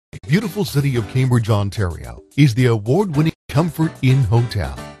beautiful city of Cambridge, Ontario, is the award-winning Comfort Inn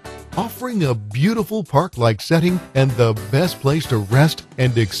Hotel, offering a beautiful park-like setting and the best place to rest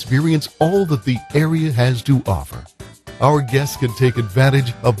and experience all that the area has to offer. Our guests can take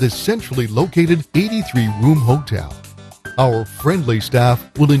advantage of this centrally located 83-room hotel. Our friendly staff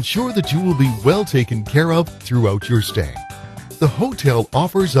will ensure that you will be well taken care of throughout your stay. The hotel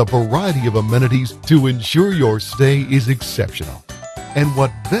offers a variety of amenities to ensure your stay is exceptional. And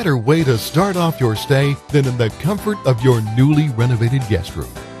what better way to start off your stay than in the comfort of your newly renovated guest room,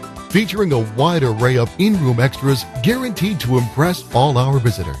 featuring a wide array of in-room extras guaranteed to impress all our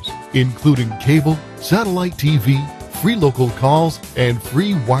visitors, including cable, satellite TV, free local calls, and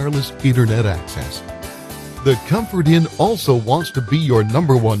free wireless internet access. The Comfort Inn also wants to be your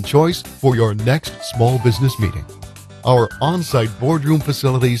 #1 choice for your next small business meeting. Our on-site boardroom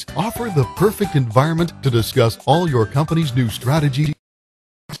facilities offer the perfect environment to discuss all your company's new strategies